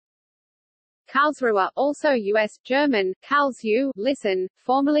Karlsruhe, also U.S. German, Karlsruhe, listen,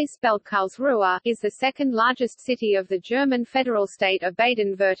 formerly spelled Karlsruhe, is the second-largest city of the German federal state of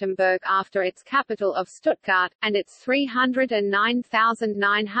Baden-Württemberg after its capital of Stuttgart, and its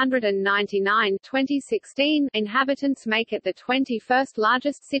 309,999 (2016) inhabitants make it the 21st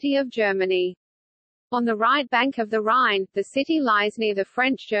largest city of Germany. On the right bank of the Rhine, the city lies near the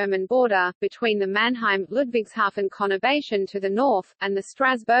French-German border, between the Mannheim-Ludwigshafen conurbation to the north, and the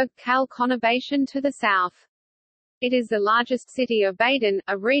Strasbourg-Calais conurbation to the south. It is the largest city of Baden,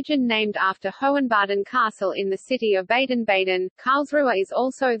 a region named after Hohenbaden Castle in the city of Baden-Baden. Karlsruhe is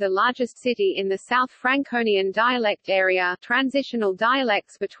also the largest city in the South Franconian dialect area, transitional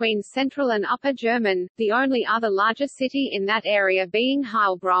dialects between Central and Upper German, the only other larger city in that area being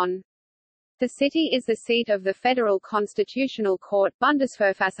Heilbronn. The city is the seat of the Federal Constitutional Court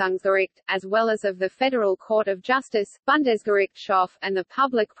Bundesverfassungsgericht, as well as of the Federal Court of Justice Bundesgerichtshof, and the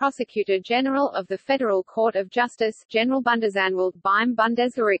Public Prosecutor General of the Federal Court of Justice Generalbundesanwalt beim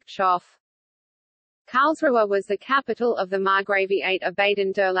Bundesgerichtshof. Karlsruhe was the capital of the Margraviate of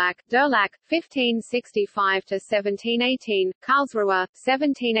Baden-Durlach, 1565–1718, Karlsruhe,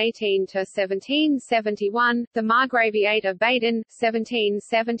 1718–1771, the Margraviate of Baden,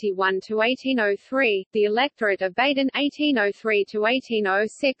 1771–1803, the Electorate of Baden,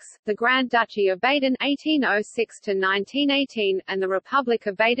 1803–1806, the Grand Duchy of Baden, 1806–1918, and the Republic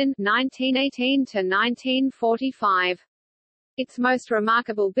of Baden, 1918–1945. Its most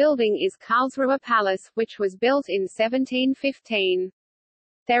remarkable building is Karlsruhe Palace, which was built in 1715.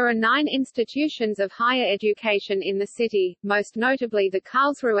 There are 9 institutions of higher education in the city, most notably the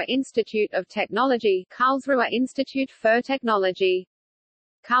Karlsruhe Institute of Technology, Karlsruhe Institute für Technologie.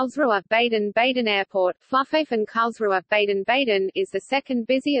 Karlsruhe, Baden-Baden Airport, Flughafen Karlsruhe, Baden-Baden is the second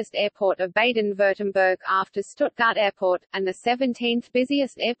busiest airport of Baden-Württemberg after Stuttgart Airport, and the 17th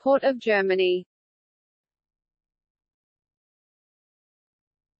busiest airport of Germany.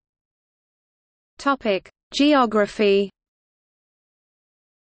 Topic: Geography.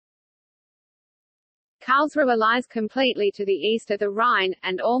 Karlsruhe lies completely to the east of the Rhine,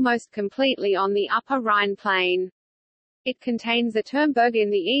 and almost completely on the upper Rhine plain. It contains the Turmberg in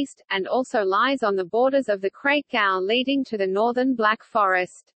the east, and also lies on the borders of the Kraichgau leading to the northern Black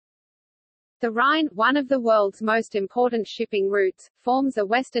Forest. The Rhine, one of the world's most important shipping routes, forms the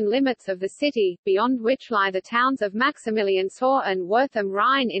western limits of the city, beyond which lie the towns of Maximiliansthor and Werth am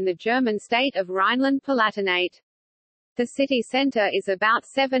Rhein in the German state of Rhineland-Palatinate. The city center is about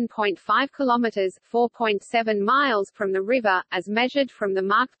 7.5 kilometers (4.7 miles) from the river, as measured from the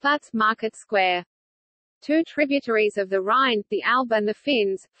Marktplatz Market Square. 2 tributaries of the Rhine, the Alb and the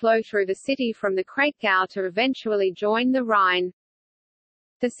Finns, flow through the city from the Kraichgau to eventually join the Rhine.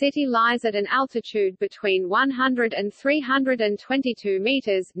 The city lies at an altitude between 100 and 322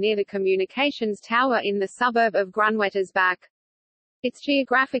 meters, near the communications tower in the suburb of Grunwettersbach. Its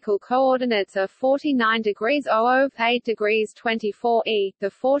geographical coordinates are 49 degrees 008 degrees 24 E. The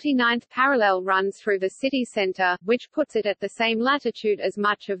 49th parallel runs through the city center, which puts it at the same latitude as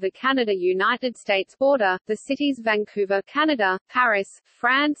much of the Canada-United States border, the cities Vancouver, Canada, Paris,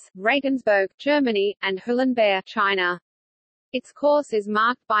 France, Regensburg, Germany, and Hulunbuir, China. Its course is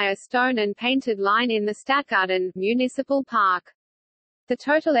marked by a stone and painted line in the Stadtgarten municipal park. The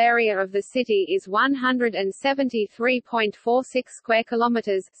total area of the city is 173.46 square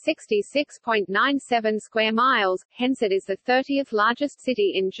kilometers, 66.97 square miles, hence it is the 30th largest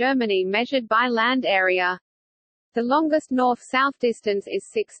city in Germany measured by land area. The longest north-south distance is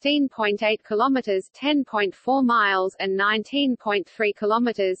 16.8 kilometers, 10.4 miles, and 19.3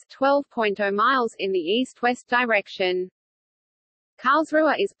 kilometers, 12.0 miles in the east-west direction.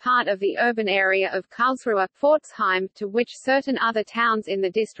 Karlsruhe is part of the urban area of Karlsruhe, Pforzheim, to which certain other towns in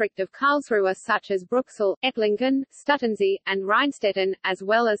the district of Karlsruhe such as Bruxelles, Ettlingen, Stuttensee, and Rheinstetten, as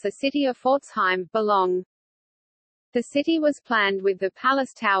well as the city of Pforzheim, belong. The city was planned with the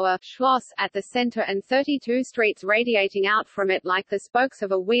Palace Tower Schloss at the center and 32 streets radiating out from it like the spokes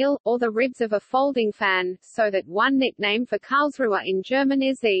of a wheel, or the ribs of a folding fan, so that one nickname for Karlsruhe in German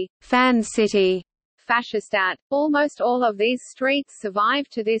is the fan city. Fascistadt. Almost all of these streets survive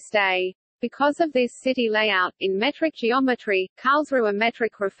to this day. Because of this city layout, in metric geometry, Karlsruhe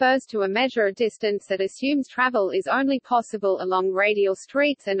metric refers to a measure of distance that assumes travel is only possible along radial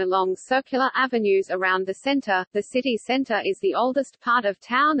streets and along circular avenues around the center. The city center is the oldest part of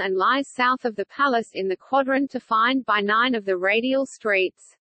town and lies south of the palace in the quadrant defined by 9 of the radial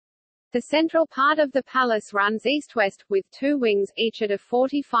streets. The central part of the palace runs east-west, with 2 wings, each at a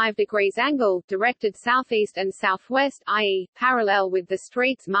 45 degrees angle, directed southeast and southwest, i.e., parallel with the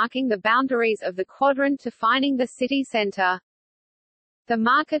streets marking the boundaries of the quadrant defining the city center. The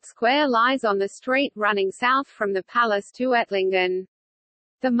market square lies on the street running south from the palace to Ettlingen.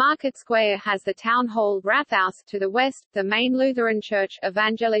 The market square has the town hall Rathaus to the west, the main Lutheran church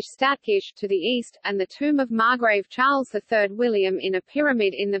Evangelisch Stadtkirche to the east, and the tomb of Margrave Charles III William in a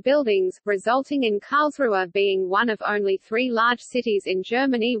pyramid in the buildings, resulting in Karlsruhe being one of only 3 large cities in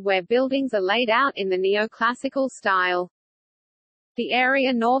Germany where buildings are laid out in the neoclassical style. The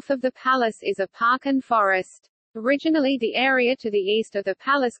area north of the palace is a park and forest. Originally the area to the east of the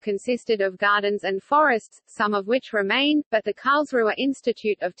palace consisted of gardens and forests, some of which remain, but the Karlsruhe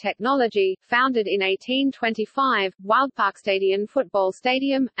Institute of Technology, founded in 1825, Wildparkstadion football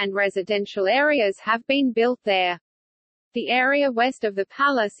stadium, and residential areas have been built there. The area west of the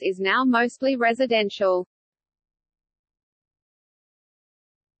palace is now mostly residential.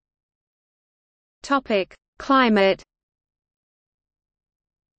 Topic: Climate.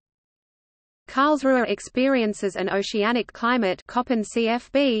 Karlsruhe experiences an oceanic climate Köppen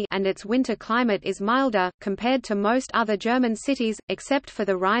CFB, and its winter climate is milder, compared to most other German cities, except for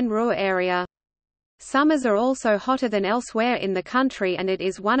the Rhine-Ruhr area. Summers are also hotter than elsewhere in the country and it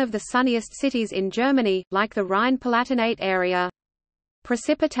is one of the sunniest cities in Germany, like the Rhine-Palatinate area.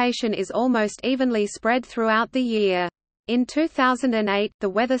 Precipitation is almost evenly spread throughout the year. In 2008, the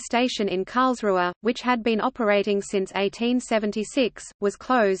weather station in Karlsruhe, which had been operating since 1876, was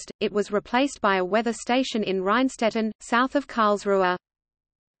closed. It was replaced by a weather station in Rheinstetten, south of Karlsruhe.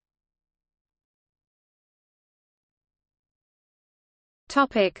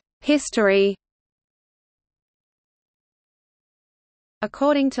 Topic: History.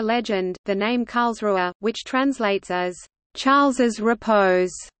 According to legend, the name Karlsruhe, which translates as Charles's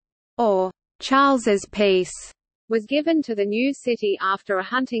repose or Charles's peace, was given to the new city after a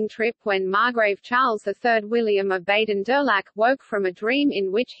hunting trip when Margrave Charles III William of Baden-Durlach woke from a dream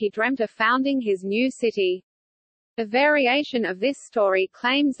in which he dreamt of founding his new city. A variation of this story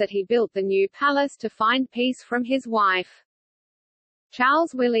claims that he built the new palace to find peace from his wife.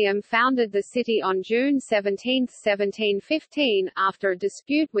 Charles William founded the city on June 17, 1715, after a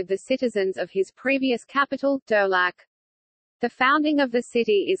dispute with the citizens of his previous capital, Durlach. The founding of the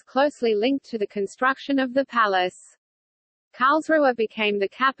city is closely linked to the construction of the palace. Karlsruhe became the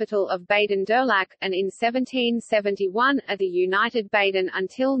capital of Baden-Durlach, and in 1771, the United Baden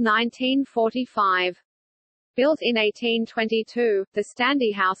until 1945. Built in 1822, the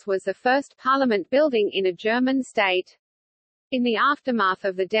Standehaus was the first parliament building in a German state. In the aftermath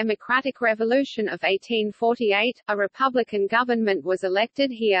of the Democratic Revolution of 1848, a Republican government was elected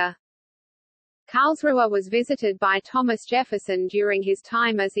here. Karlsruhe was visited by Thomas Jefferson during his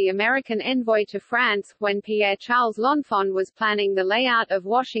time as the American envoy to France. When Pierre-Charles L'Enfant was planning the layout of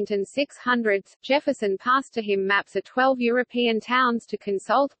Washington's 600s, Jefferson passed to him maps of 12 European towns to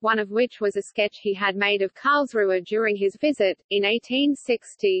consult, one of which was a sketch he had made of Karlsruhe during his visit. In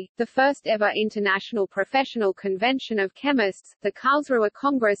 1860, the first ever international professional convention of chemists, the Karlsruhe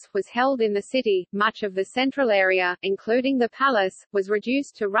Congress, was held in the city. Much of the central area, including the palace, was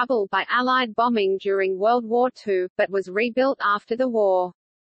reduced to rubble by Allied bombing during World War II, but was rebuilt after the war.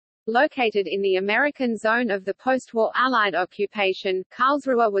 Located in the American zone of the post-war Allied occupation,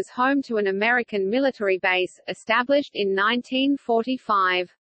 Karlsruhe was home to an American military base, established in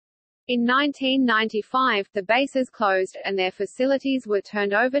 1945. In 1995, the bases closed, and their facilities were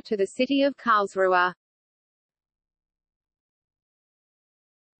turned over to the city of Karlsruhe.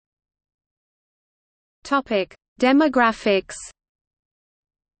 Topic: Demographics.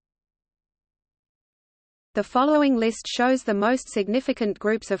 The following list shows the most significant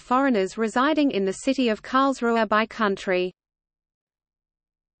groups of foreigners residing in the city of Karlsruhe by country.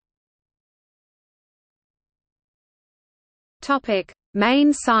 Topic: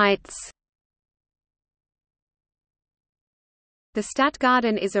 Main sites. The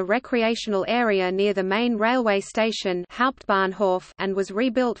Stadtgarten is a recreational area near the main railway station Hauptbahnhof and was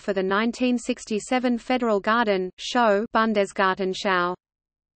rebuilt for the 1967 Federal Garden Show Bundesgartenschau.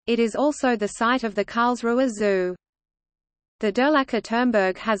 It is also the site of the Karlsruhe Zoo. The Durlacher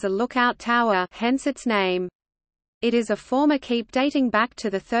Turmberg has a lookout tower, hence its name. It is a former keep dating back to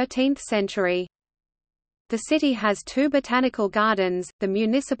the 13th century. The city has 2 botanical gardens, the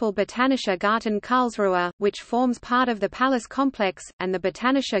Municipal Botanischer Garten Karlsruhe, which forms part of the palace complex, and the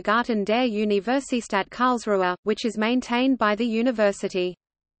Botanischer Garten der Universität Karlsruhe, which is maintained by the university.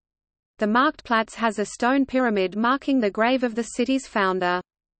 The Marktplatz has a stone pyramid marking the grave of the city's founder.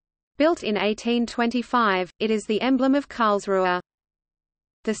 Built in 1825, it is the emblem of Karlsruhe.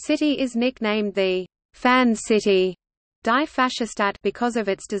 The city is nicknamed the Fan City Die Faschistadt because of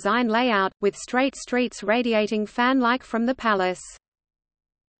its design layout, with straight streets radiating fan-like from the palace.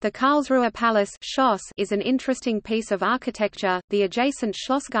 The Karlsruhe Palace Schloss is an interesting piece of architecture. The adjacent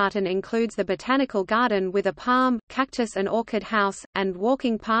Schlossgarten includes the botanical garden with a palm, cactus and orchid house, and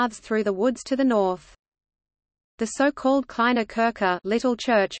walking paths through the woods to the north. The so-called Kleine Kirche, Little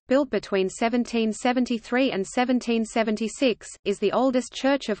Church, built between 1773 and 1776, is the oldest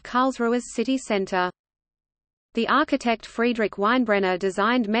church of Karlsruhe's city centre. The architect Friedrich Weinbrenner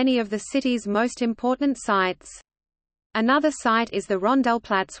designed many of the city's most important sites. Another site is the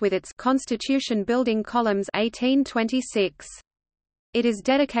Rondelplatz with its Constitution Building columns 1826. It is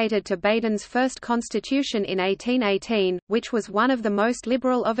dedicated to Baden's first constitution in 1818, which was one of the most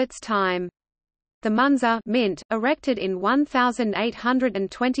liberal of its time. The Munzer Mint, erected in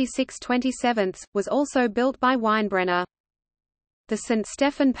 1826/27, was also built by Weinbrenner. The St.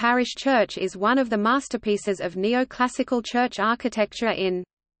 Stephen Parish Church is one of the masterpieces of neoclassical church architecture in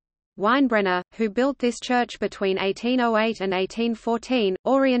Weinbrenner, who built this church between 1808 and 1814,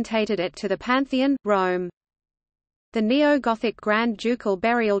 orientated it to the Pantheon, Rome. The neo-Gothic Grand Ducal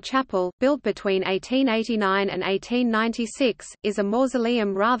Burial Chapel, built between 1889 and 1896, is a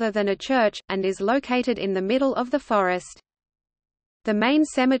mausoleum rather than a church, and is located in the middle of the forest. The main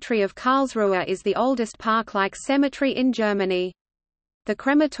cemetery of Karlsruhe is the oldest park-like cemetery in Germany. The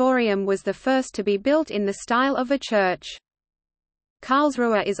crematorium was the first to be built in the style of a church.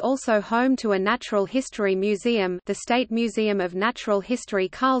 Karlsruhe is also home to a natural history museum, the State Museum of Natural History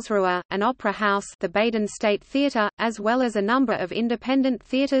Karlsruhe, an opera house, the Baden State Theatre, as well as a number of independent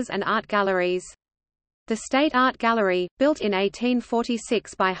theatres and art galleries. The State Art Gallery, built in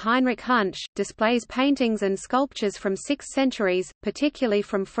 1846 by Heinrich Hunsch, displays paintings and sculptures from 6 centuries, particularly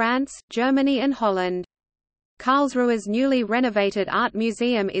from France, Germany and Holland. Karlsruhe's newly renovated art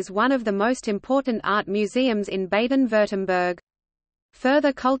museum is one of the most important art museums in Baden-Württemberg.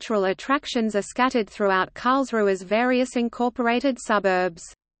 Further cultural attractions are scattered throughout Karlsruhe's various incorporated suburbs.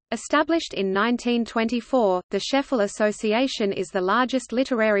 Established in 1924, the Scheffel Association is the largest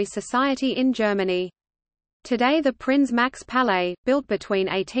literary society in Germany. Today the Prinz Max Palais, built between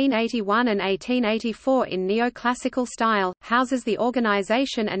 1881 and 1884 in neoclassical style, houses the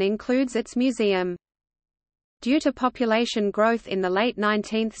organization and includes its museum. Due to population growth in the late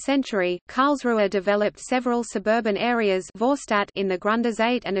 19th century, Karlsruhe developed several suburban areas in the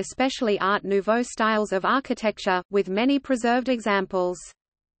Grunderzeit and especially Art Nouveau styles of architecture, with many preserved examples.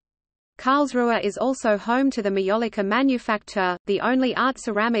 Karlsruhe is also home to the Majolika Manufaktur, the only art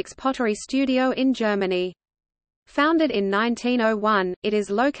ceramics pottery studio in Germany. Founded in 1901, it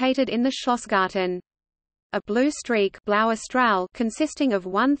is located in the Schlossgarten. A blue streak Blauer Strahl consisting of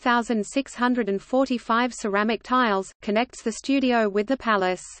 1,645 ceramic tiles, connects the studio with the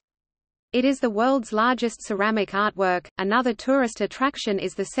palace. It is the world's largest ceramic artwork. Another tourist attraction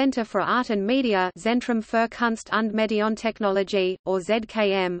is the Center for Art and Media Zentrum für Kunst und Medientechnologie, or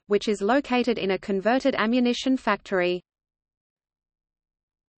ZKM, which is located in a converted ammunition factory.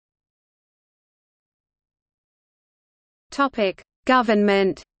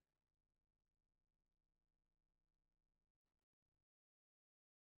 Government.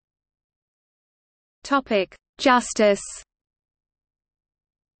 Justice.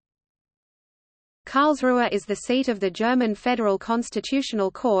 Karlsruhe is the seat of the German Federal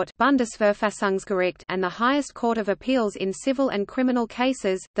Constitutional Court Bundesverfassungsgericht and the highest court of appeals in civil and criminal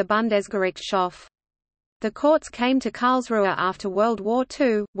cases, the Bundesgerichtshof. The courts came to Karlsruhe after World War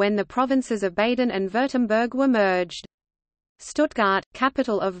II, when the provinces of Baden and Württemberg were merged. Stuttgart,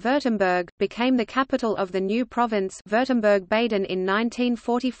 capital of Württemberg, became the capital of the new province Württemberg-Baden in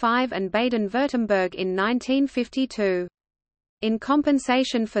 1945 and Baden-Württemberg in 1952. In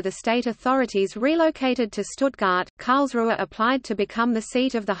compensation for the state authorities relocated to Stuttgart, Karlsruhe applied to become the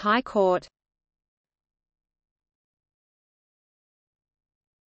seat of the High Court.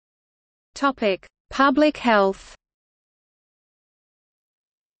 Public health.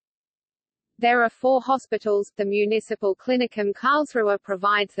 There are 4 hospitals. The Municipal Klinikum Karlsruhe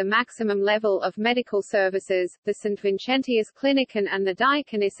provides the maximum level of medical services. The St. Vincentius Kliniken and the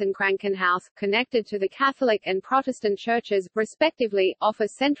Diakonissenkrankenhaus, Krankenhaus, connected to the Catholic and Protestant churches, respectively, offer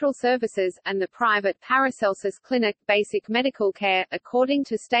central services, and the private Paracelsus Clinic, basic medical care, according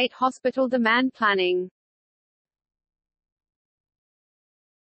to state hospital demand planning.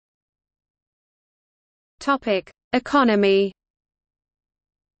 Economy.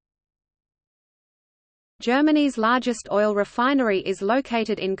 Germany's largest oil refinery is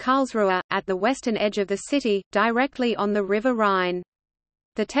located in Karlsruhe, at the western edge of the city, directly on the River Rhine.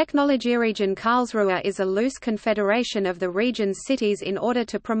 The Technologieregion Karlsruhe is a loose confederation of the region's cities in order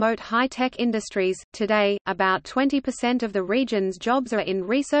to promote high-tech industries. Today, about 20% of the region's jobs are in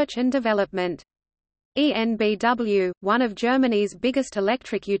research and development. EnBW, one of Germany's biggest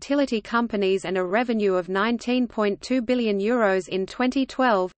electric utility companies and a revenue of €19.2 billion in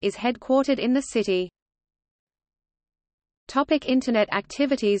 2012, is headquartered in the city. Internet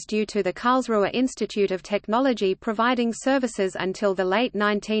activities. Due to the Karlsruhe Institute of Technology providing services until the late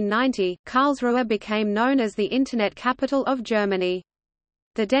 1990s, Karlsruhe became known as the Internet capital of Germany.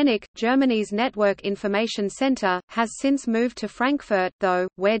 The DENIC, Germany's Network Information Center, has since moved to Frankfurt, though,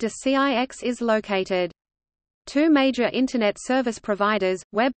 where DE-CIX is located. Two major Internet service providers,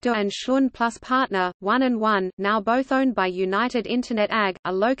 Web.de and Schlund Plus Partner, 1&1, now both owned by United Internet AG,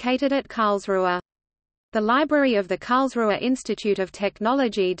 are located at Karlsruhe. The library of the Karlsruhe Institute of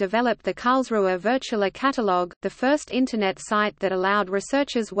Technology developed the Karlsruhe Virtual Catalog, the first Internet site that allowed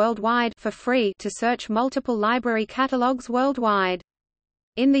researchers worldwide for free to search multiple library catalogs worldwide.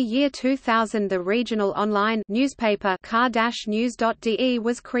 In the year 2000, the regional online newspaper kar-news.de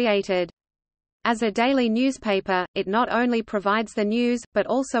was created. As a daily newspaper, it not only provides the news, but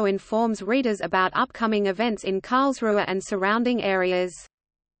also informs readers about upcoming events in Karlsruhe and surrounding areas.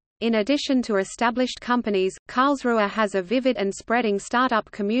 In addition to established companies, Karlsruhe has a vivid and spreading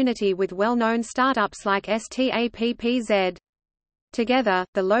startup community with well-known startups like STAPPZ. Together,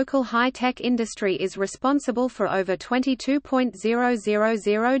 the local high-tech industry is responsible for over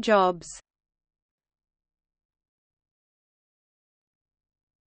 22,000 jobs.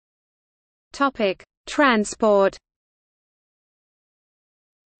 Transport.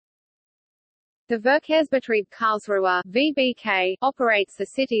 The Verkehrsbetrieb Karlsruhe (VBK) operates the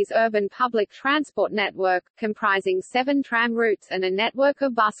city's urban public transport network, comprising 7 tram routes and a network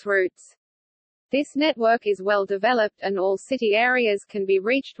of bus routes. This network is well developed and all city areas can be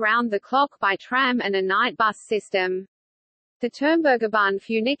reached round the clock by tram and a night bus system. The Turmbergerbahn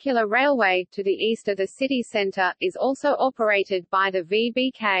funicular railway, to the east of the city centre, is also operated by the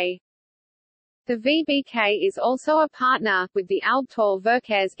VBK. The VBK is also a partner, with the Albtal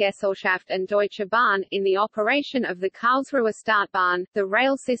Verkehrsgesellschaft and Deutsche Bahn, in the operation of the Karlsruhe Stadtbahn, the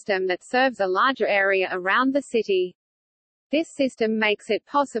rail system that serves a larger area around the city. This system makes it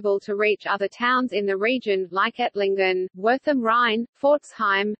possible to reach other towns in the region, like Ettlingen, Wertheim-Rhein,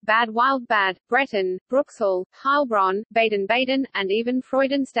 Pforzheim, Bad Wildbad, Bretten, Bruxelles, Heilbronn, Baden-Baden, and even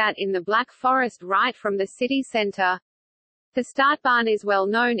Freudenstadt in the Black Forest right from the city centre. The Stadtbahn is well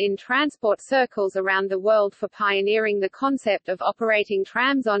known in transport circles around the world for pioneering the concept of operating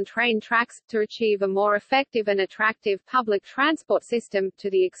trams on train tracks, to achieve a more effective and attractive public transport system, to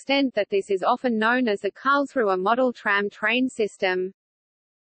the extent that this is often known as the Karlsruhe model tram train system.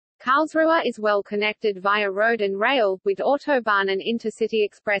 Karlsruhe is well connected via road and rail, with Autobahn and intercity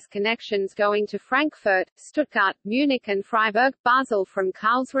express connections going to Frankfurt, Stuttgart, Munich and Freiburg, Basel from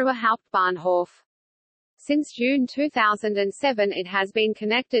Karlsruhe Hauptbahnhof. Since June 2007 it has been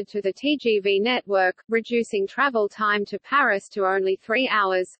connected to the TGV network, reducing travel time to Paris to only 3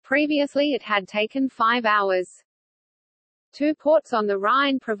 hours, previously it had taken 5 hours. 2 ports on the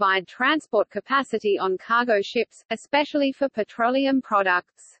Rhine provide transport capacity on cargo ships, especially for petroleum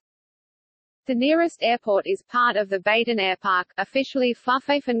products. The nearest airport is part of the Baden Airpark, officially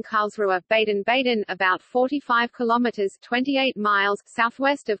Flughafen Karlsruhe, Baden-Baden, about 45 kilometers (28 miles)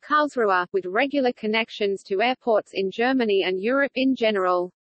 southwest of Karlsruhe, with regular connections to airports in Germany and Europe in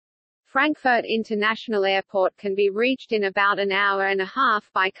general. Frankfurt International Airport can be reached in about an hour and a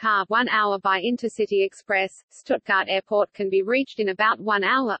half by car, 1 hour by Intercity Express. Stuttgart Airport can be reached in about 1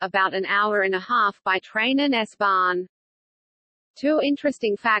 hour, about an hour and a half by train and S-Bahn. 2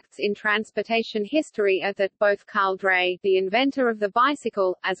 interesting facts in transportation history are that both Karl Dray, the inventor of the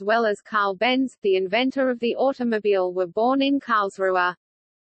bicycle, as well as Karl Benz, the inventor of the automobile, were born in Karlsruhe.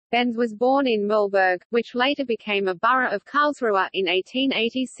 Benz was born in Mühlberg, which later became a borough of Karlsruhe, in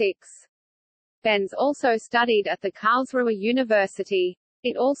 1886. Benz also studied at the Karlsruhe University.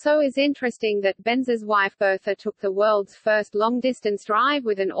 It also is interesting that Benz's wife Bertha took the world's first long-distance drive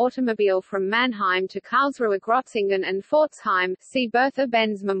with an automobile from Mannheim to Karlsruhe Grotzingen and Pforzheim, see Bertha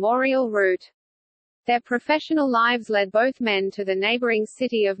Benz Memorial Route. Their professional lives led both men to the neighboring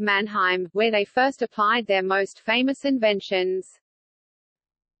city of Mannheim, where they first applied their most famous inventions.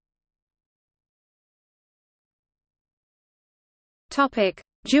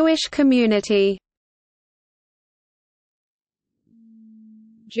 Jewish community.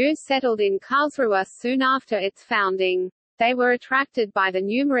 Jews settled in Karlsruhe soon after its founding. They were attracted by the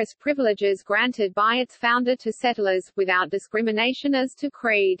numerous privileges granted by its founder to settlers, without discrimination as to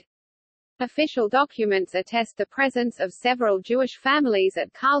creed. Official documents attest the presence of several Jewish families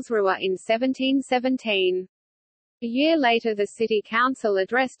at Karlsruhe in 1717. A year later the city council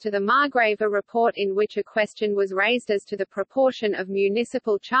addressed to the Margrave a report in which a question was raised as to the proportion of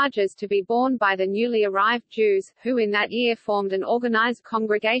municipal charges to be borne by the newly arrived Jews, who in that year formed an organized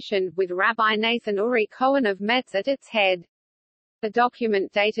congregation, with Rabbi Nathan Uri Cohen of Metz at its head. The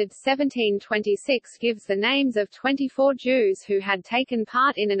document dated 1726 gives the names of 24 Jews who had taken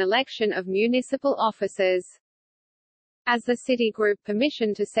part in an election of municipal officers. As the city grew,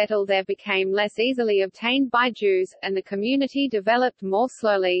 permission to settle there became less easily obtained by Jews, and the community developed more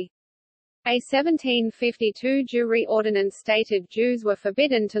slowly. A 1752 Jewry ordinance stated Jews were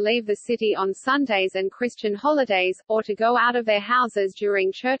forbidden to leave the city on Sundays and Christian holidays, or to go out of their houses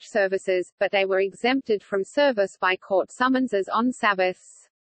during church services, but they were exempted from service by court summonses on Sabbaths.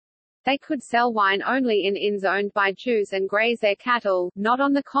 They could sell wine only in inns owned by Jews and graze their cattle, not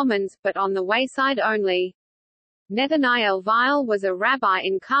on the commons, but on the wayside only. Nathanael Weil was a rabbi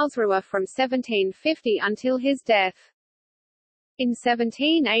in Karlsruhe from 1750 until his death. In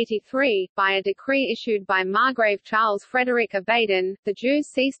 1783, by a decree issued by Margrave Charles Frederick of Baden, the Jews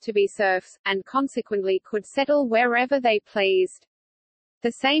ceased to be serfs, and consequently could settle wherever they pleased.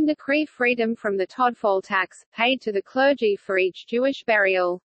 The same decree freed them from the todfall tax, paid to the clergy for each Jewish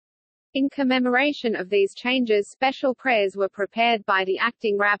burial. In commemoration of these changes, special prayers were prepared by the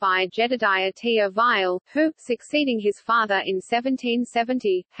acting rabbi Jedediah T. Weil, who, succeeding his father in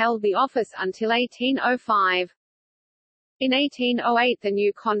 1770, held the office until 1805. In 1808 the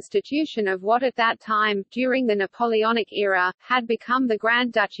new constitution of what at that time, during the Napoleonic era, had become the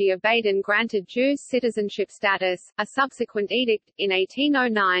Grand Duchy of Baden granted Jews citizenship status. A subsequent edict, in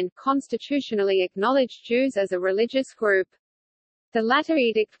 1809, constitutionally acknowledged Jews as a religious group. The latter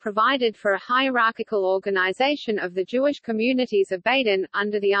edict provided for a hierarchical organization of the Jewish communities of Baden,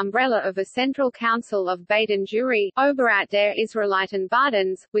 under the umbrella of a central council of Baden Jewry, Oberat der Israeliten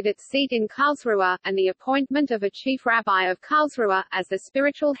Badens, with its seat in Karlsruhe, and the appointment of a chief rabbi of Karlsruhe, as the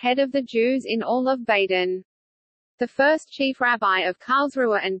spiritual head of the Jews in all of Baden. The first chief rabbi of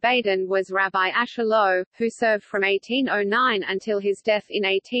Karlsruhe and Baden was Rabbi Asher Loh, who served from 1809 until his death in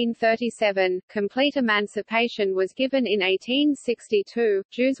 1837. Complete emancipation was given in 1862,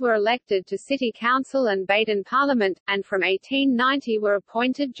 Jews were elected to city council and Baden parliament, and from 1890 were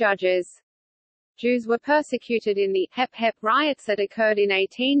appointed judges. Jews were persecuted in the Hep riots that occurred in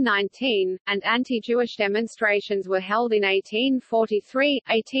 1819, and anti-Jewish demonstrations were held in 1843,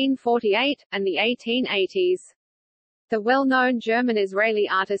 1848, and the 1880s. The well-known German-Israeli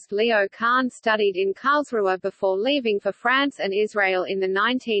artist Leo Kahn studied in Karlsruhe before leaving for France and Israel in the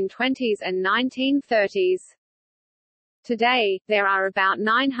 1920s and 1930s. Today, there are about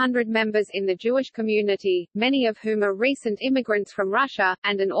 900 members in the Jewish community, many of whom are recent immigrants from Russia,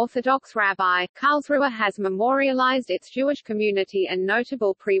 and an Orthodox rabbi. Karlsruhe has memorialized its Jewish community and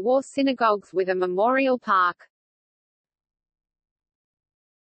notable pre-war synagogues with a memorial park.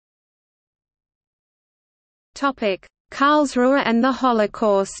 Topic: Karlsruhe and the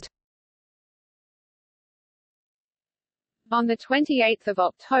Holocaust. On 28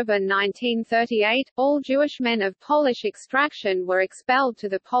 October 1938, all Jewish men of Polish extraction were expelled to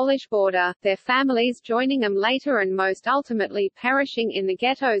the Polish border, their families joining them later and most ultimately perishing in the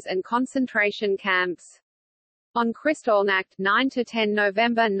ghettos and concentration camps. On Kristallnacht 9–10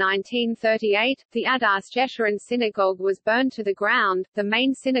 November 1938, the Adass Jeshurun synagogue was burned to the ground, the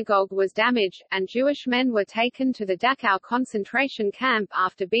main synagogue was damaged, and Jewish men were taken to the Dachau concentration camp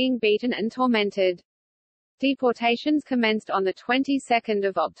after being beaten and tormented. Deportations commenced on the 22nd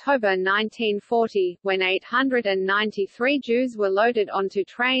of October 1940, when 893 Jews were loaded onto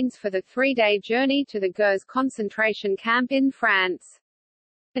trains for the three-day journey to the Gurs concentration camp in France.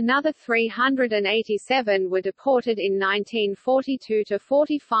 Another 387 were deported in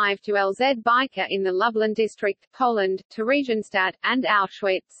 1942–45 to LZ-Bajka in the Lublin district, Poland, Theresienstadt, and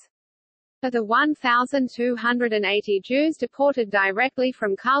Auschwitz. Of the 1,280 Jews deported directly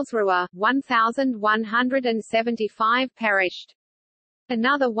from Karlsruhe, 1,175 perished.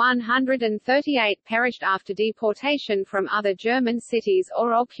 Another 138 perished after deportation from other German cities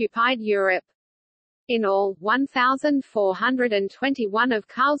or occupied Europe. In all, 1,421 of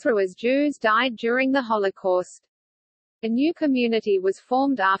Karlsruhe's Jews died during the Holocaust. A new community was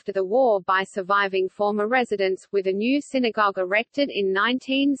formed after the war by surviving former residents, with a new synagogue erected in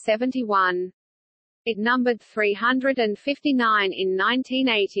 1971. It numbered 359 in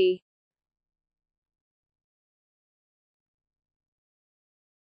 1980.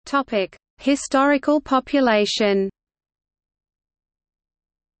 Topic: Historical population.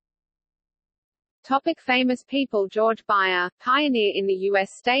 Topic: famous people. George Beyer, pioneer in the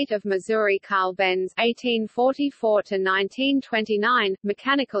U.S. state of Missouri. Carl Benz (1844–1929),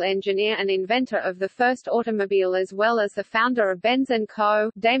 mechanical engineer and inventor of the first automobile as well as the founder of Benz &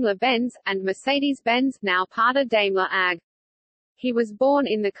 Co., Daimler-Benz, and Mercedes-Benz, now part of Daimler AG. He was born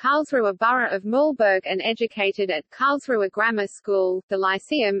in the Karlsruhe borough of Mühlberg and educated at Karlsruhe Grammar School, the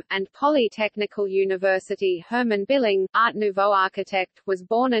Lyceum, and Polytechnical University. Hermann Billing, Art Nouveau architect, was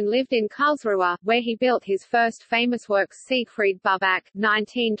born and lived in Karlsruhe, where he built his first famous works. Siegfried Babak,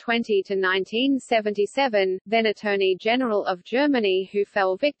 1920–1977, then Attorney General of Germany, who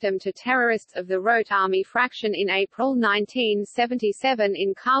fell victim to terrorists of the Rote Army fraction in April 1977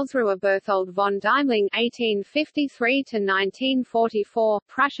 in Karlsruhe. Berthold von Deimling, 1853–1944,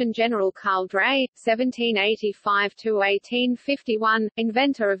 Prussian General Karl Drey, 1785–1851,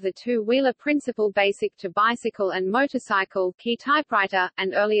 inventor of the two-wheeler principle basic to bicycle and motorcycle, key typewriter,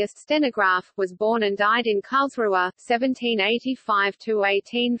 and earliest stenograph, was born and died in Karlsruhe,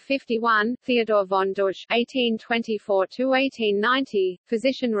 1785–1851. Theodor von Dusch, 1824–1890,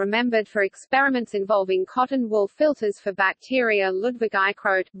 physician remembered for experiments involving cotton wool filters for bacteria. Ludwig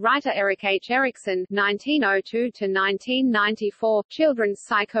Eichrodt, writer. Erich H. Erikson, 1902–1994, children's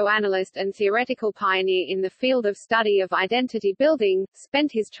psychoanalyst and theoretical pioneer in the field of study of identity building,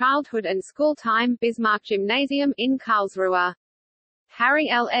 spent his childhood and school time Bismarck Gymnasium in Karlsruhe. Harry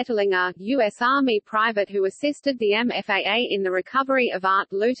L. Ettlinger, U.S. Army private who assisted the MFAA in the recovery of art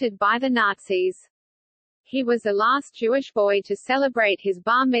looted by the Nazis. He was the last Jewish boy to celebrate his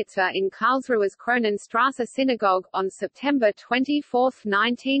bar mitzvah in Karlsruhe's Kronenstrasse Synagogue, on September 24,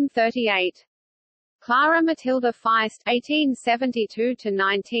 1938. Clara Matilda Feist,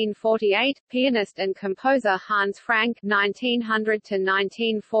 1872–1948, pianist and composer. Hans Frank,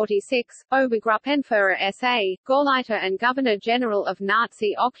 1900–1946, Obergruppenführer SA, Gauleiter and Governor-General of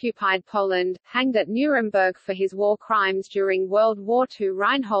Nazi-occupied Poland, hanged at Nuremberg for his war crimes during World War II.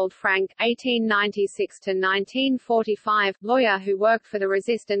 Reinhold Frank, 1896–1945, lawyer who worked for the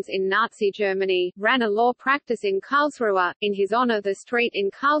resistance in Nazi Germany, ran a law practice in Karlsruhe. In his honor, the street in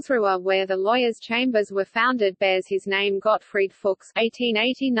Karlsruhe where the lawyers' chambers were founded bears his name. Gottfried Fuchs,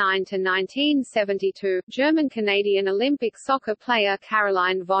 1889–1972, German-Canadian Olympic soccer player.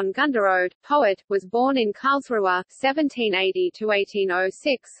 Caroline von Gunderode, poet, was born in Karlsruhe,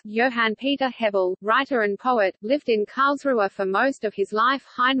 1780–1806. Johann Peter Hebel, writer and poet, lived in Karlsruhe for most of his life.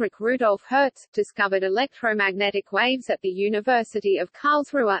 Heinrich Rudolf Hertz, discovered electromagnetic waves at the University of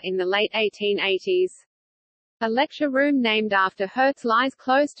Karlsruhe in the late 1880s. A lecture room named after Hertz lies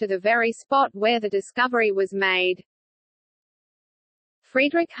close to the very spot where the discovery was made.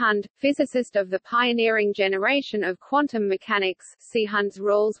 Friedrich Hund, physicist of the pioneering generation of quantum mechanics, see Hund's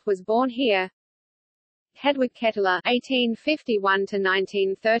rules, was born here. Hedwig Ketteler,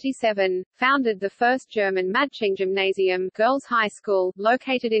 1851–1937, founded the first German Mädchengymnasium, girls' high school,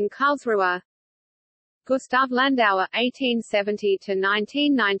 located in Karlsruhe. Gustav Landauer,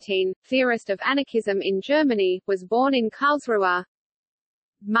 1870–1919, theorist of anarchism in Germany, was born in Karlsruhe.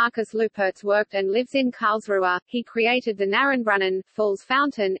 Markus Lüpertz worked and lives in Karlsruhe. He created the Narrenbrunnen, Fool's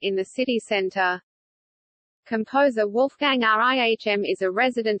Fountain, in the city center. Composer Wolfgang Rihm is a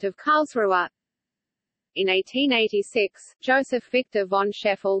resident of Karlsruhe. In 1886, Joseph Victor von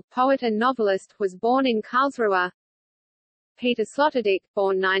Scheffel, poet and novelist, was born in Karlsruhe. Peter Sloterdijk,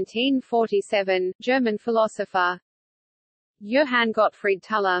 born 1947, German philosopher. Johann Gottfried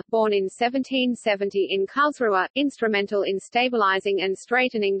Tuller, born in 1770 in Karlsruhe, instrumental in stabilizing and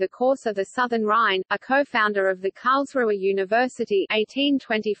straightening the course of the Southern Rhine, a co-founder of the Karlsruhe University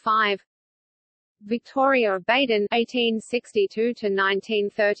 1825. Victoria of Baden,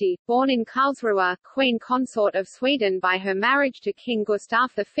 1862–1930, born in Karlsruhe, Queen Consort of Sweden by her marriage to King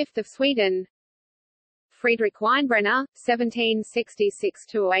Gustav V of Sweden. Friedrich Weinbrenner,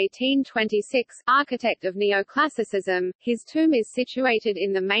 1766–1826, architect of neoclassicism. His tomb is situated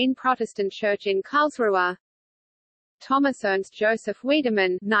in the main Protestant church in Karlsruhe. Thomas Ernst Joseph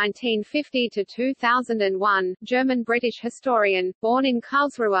Wiedemann, 1950–2001, German-British historian, born in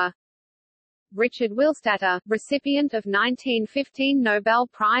Karlsruhe. Richard Willstatter, recipient of 1915 Nobel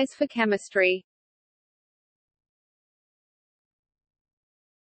Prize for Chemistry.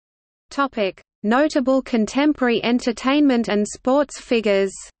 Topic: Notable contemporary entertainment and sports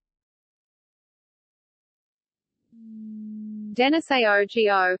figures. Dennis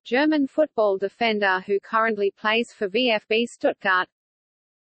Aogo, German football defender who currently plays for VfB Stuttgart.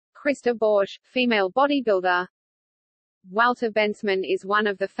 Christa Borsch, female bodybuilder. Walter Benzmann is one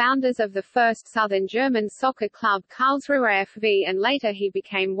of the founders of the first southern German soccer club Karlsruhe FV, and later he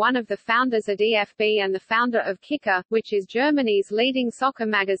became one of the founders of DFB and the founder of Kicker, which is Germany's leading soccer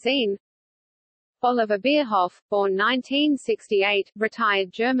magazine. Oliver Bierhoff, born 1968,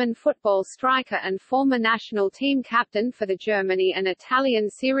 retired German football striker and former national team captain for the Germany and Italian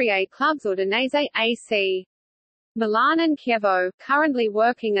Serie A clubs Udinese, AC Milan and Chievo, currently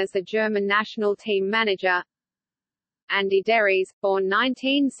working as the German national team manager. Andy Derries, born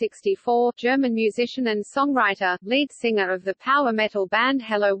 1964, German musician and songwriter, lead singer of the power metal band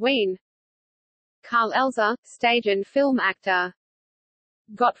Helloween. Karl Elser, stage and film actor.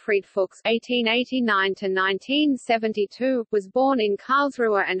 Gottfried Fuchs (1889–1972) was born in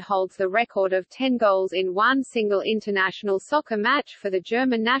Karlsruhe and holds the record of 10 goals in one single international soccer match for the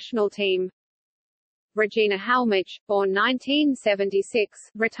German national team. Regina Halmich, born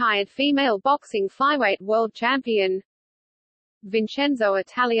 1976, retired female boxing flyweight world champion. Vincenzo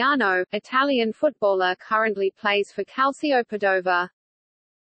Italiano, Italian footballer, currently plays for Calcio Padova.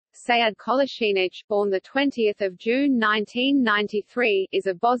 Sead Kolasinac, born 20 June 1993, is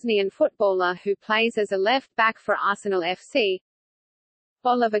a Bosnian footballer who plays as a left-back for Arsenal FC.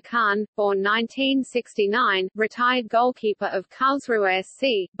 Oliver Kahn, born 1969, retired goalkeeper of Karlsruhe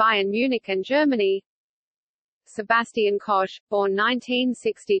SC, Bayern Munich and Germany. Sebastian Koch, born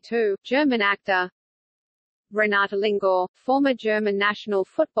 1962, German actor. Renate Lingor, former German national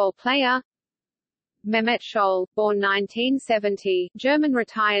football player. Mehmet Scholl, born 1970, German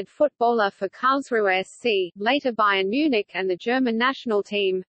retired footballer for Karlsruhe SC, later Bayern Munich and the German national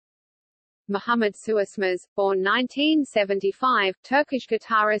team. Muhammed Suasmaz, born 1975, Turkish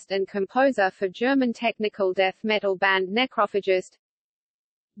guitarist and composer for German technical death metal band Necrophagist.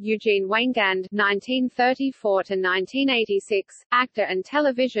 Eugene Weingand, 1934–1986, actor and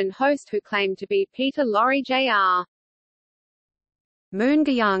television host who claimed to be Peter Lorre Jr. Moon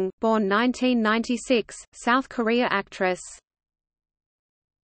Ga-young, born 1996, South Korea actress.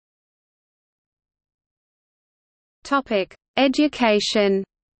 Topic: Education.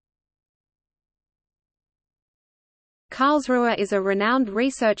 Karlsruhe is a renowned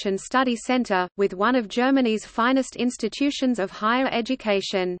research and study center, with one of Germany's finest institutions of higher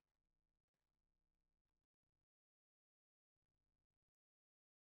education.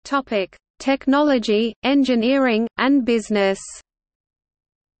 Topic: Technology, engineering, and business.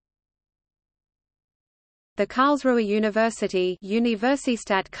 The Karlsruhe University,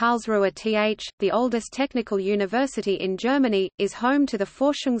 Universität Karlsruhe th., the oldest technical university in Germany, is home to the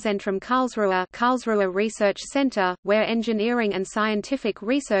Forschungszentrum Karlsruhe, Karlsruhe Research Center, where engineering and scientific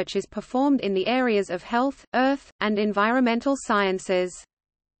research is performed in the areas of health, earth, and environmental sciences.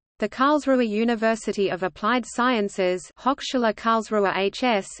 The Karlsruhe University of Applied Sciences Hochschule Karlsruhe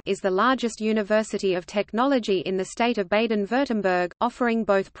HS is the largest university of technology in the state of Baden-Württemberg, offering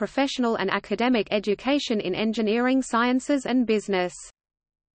both professional and academic education in engineering sciences and business.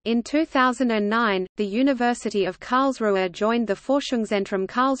 In 2009, the University of Karlsruhe joined the Forschungszentrum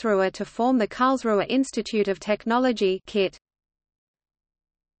Karlsruhe to form the Karlsruhe Institute of Technology (KIT).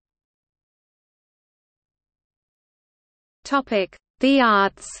 The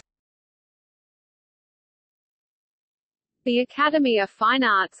arts. The Academy of Fine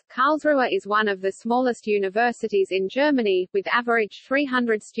Arts, Karlsruhe is one of the smallest universities in Germany, with average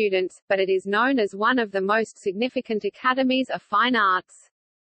 300 students, but it is known as one of the most significant academies of fine arts.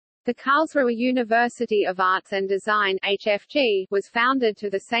 The Karlsruhe University of Arts and Design (HFG) was founded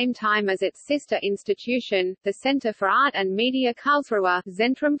to the same time as its sister institution, the Center for Art and Media Karlsruhe,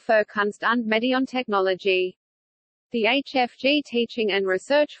 Zentrum für Kunst und Medientechnologie. The HFG teaching and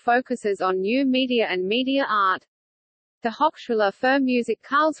research focuses on new media and media art. The Hochschule für Musik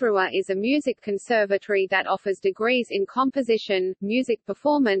Karlsruhe is a music conservatory that offers degrees in composition, music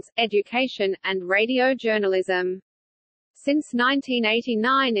performance, education, and radio journalism. Since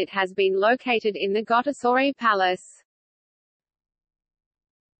 1989 it has been located in the Gottesore Palace.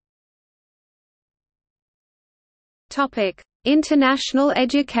 Topic: International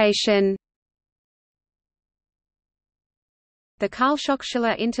education. The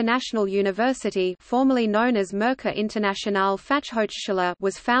Karlshochschule International University, formerly known as Merkur Internationale Fachhochschule,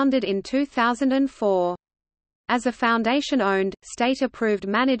 was founded in 2004. As a foundation-owned, state-approved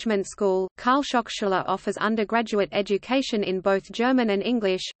management school, Karlshochschule offers undergraduate education in both German and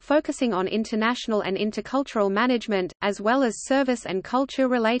English, focusing on international and intercultural management, as well as service and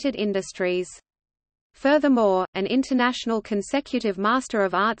culture-related industries. Furthermore, an international consecutive Master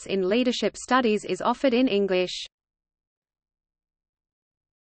of Arts in Leadership Studies is offered in English.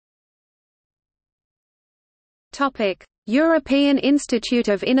 European Institute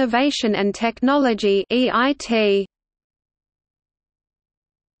of Innovation and Technology (EIT).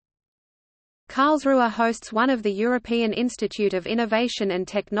 Karlsruhe hosts one of the European Institute of Innovation and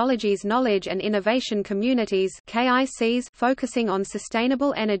Technology's Knowledge and Innovation Communities (KICs) focusing on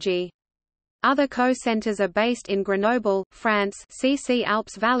sustainable energy. Other co-centers are based in Grenoble, France, CC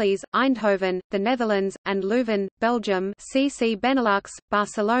Alps Valleys, Eindhoven, the Netherlands, and Leuven, Belgium, CC Benelux,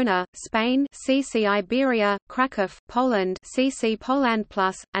 Barcelona, Spain, CC Iberia, Kraków, Poland, CC Poland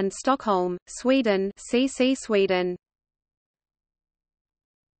Plus, and Stockholm, Sweden, CC Sweden.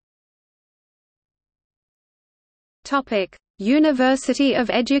 Topic: University of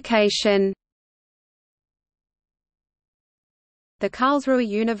Education. The Karlsruhe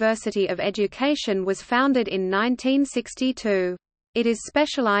University of Education was founded in 1962. It is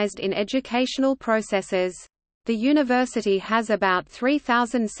specialized in educational processes. The university has about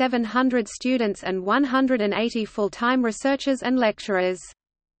 3,700 students and 180 full-time researchers and lecturers.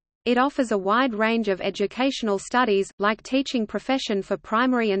 It offers a wide range of educational studies, like teaching profession for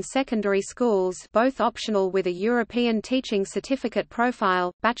primary and secondary schools, both optional with a European Teaching Certificate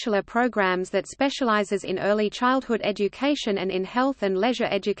profile, bachelor programs that specializes in early childhood education and in health and leisure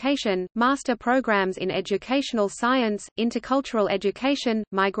education, master programs in educational science, intercultural education,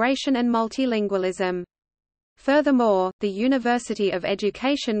 migration and multilingualism. Furthermore, the University of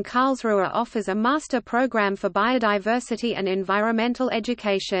Education Karlsruhe offers a master program for biodiversity and environmental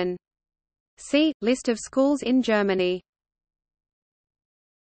education. See List of schools in Germany.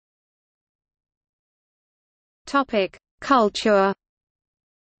 Topic: Culture.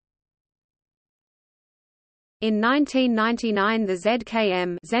 In 1999 the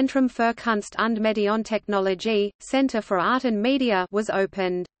ZKM Zentrum für Kunst und Medientechnologie, Center for Art and Media was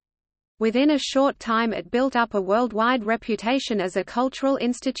opened. Within a short time it built up a worldwide reputation as a cultural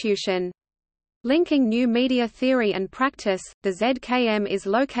institution. Linking new media theory and practice, the ZKM is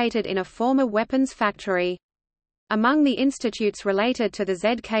located in a former weapons factory. Among the institutes related to the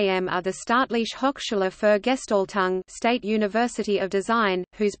ZKM are the Staatliche Hochschule für Gestaltung, State University of Design,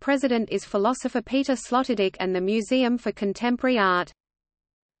 whose president is philosopher Peter Sloterdijk, and the Museum for Contemporary Art.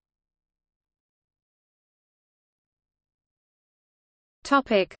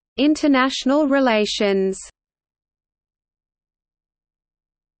 Topic: International relations.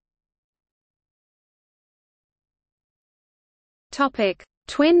 Topic: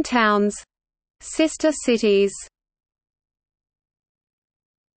 Twin towns, sister cities.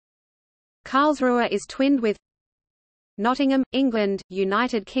 Karlsruhe is twinned with Nottingham, England,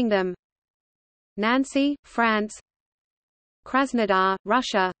 United Kingdom; Nancy, France; Krasnodar,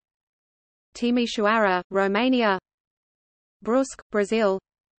 Russia; Timișoara, Romania; Brusque, Brazil;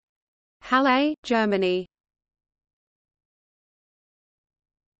 Halle, Germany.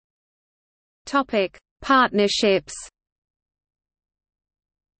 Topic: Partnerships.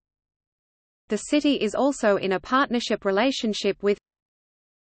 The city is also in a partnership relationship with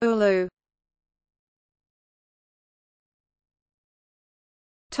Oulu.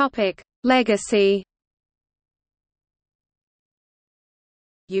 Topic: Legacy.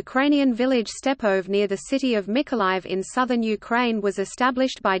 Ukrainian village Stepov near the city of Mykolaiv in southern Ukraine was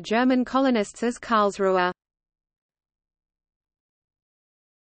established by German colonists as Karlsruhe.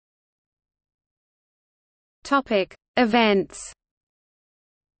 Topic: Events.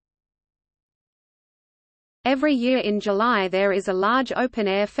 Every year in July there is a large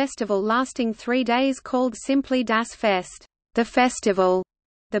open-air festival lasting 3 days called simply Das Fest, the festival.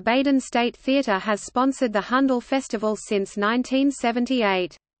 The Baden State Theatre has sponsored the Hundel Festival since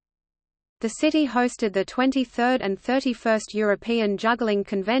 1978. The city hosted the 23rd and 31st European Juggling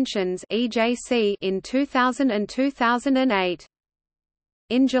Conventions (EJC) in 2000 and 2008.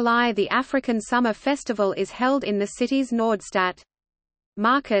 In July the African Summer Festival is held in the city's Nordstadt.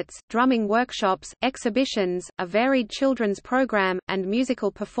 Markets, drumming workshops, exhibitions, a varied children's program, and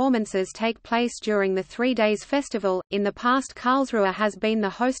musical performances take place during the 3 days festival. In the past, Karlsruhe has been the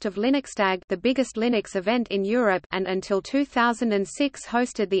host of Linuxtag, the biggest Linux event in Europe, and until 2006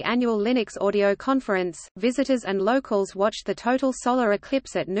 hosted the annual Linux audio conference. Visitors and locals watched the total solar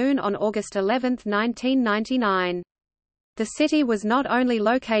eclipse at noon on August 11, 1999. The city was not only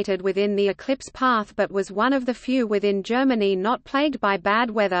located within the eclipse path but was one of the few within Germany not plagued by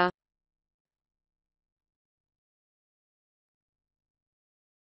bad weather.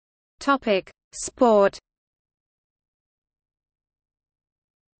 Topic: Sport.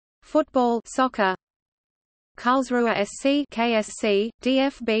 Football, soccer. Karlsruhe SC, KSC,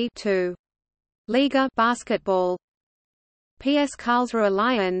 DFB 2. Liga, basketball. PS Karlsruhe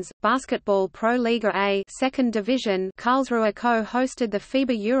Lions, Basketball Pro Liga A, Second Division. Karlsruhe co-hosted the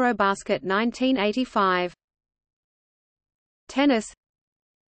FIBA Eurobasket 1985. Tennis.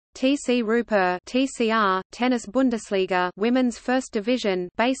 TC Ruper, TCR, Tennis Bundesliga, Women's First Division.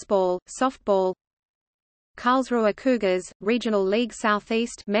 Baseball, softball. Karlsruhe Cougars, Regional League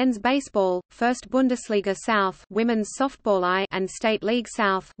Southeast Men's Baseball, 1st Bundesliga South Women's Softball I and State League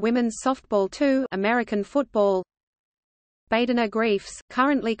South Women's Softball II American Football. Badener Griefs,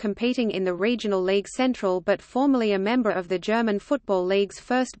 currently competing in the Regional League Central but formerly a member of the German Football League's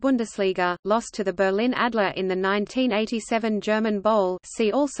 1st Bundesliga, lost to the Berlin Adler in the 1987 German Bowl.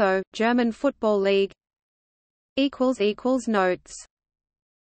 See also, German Football League. Notes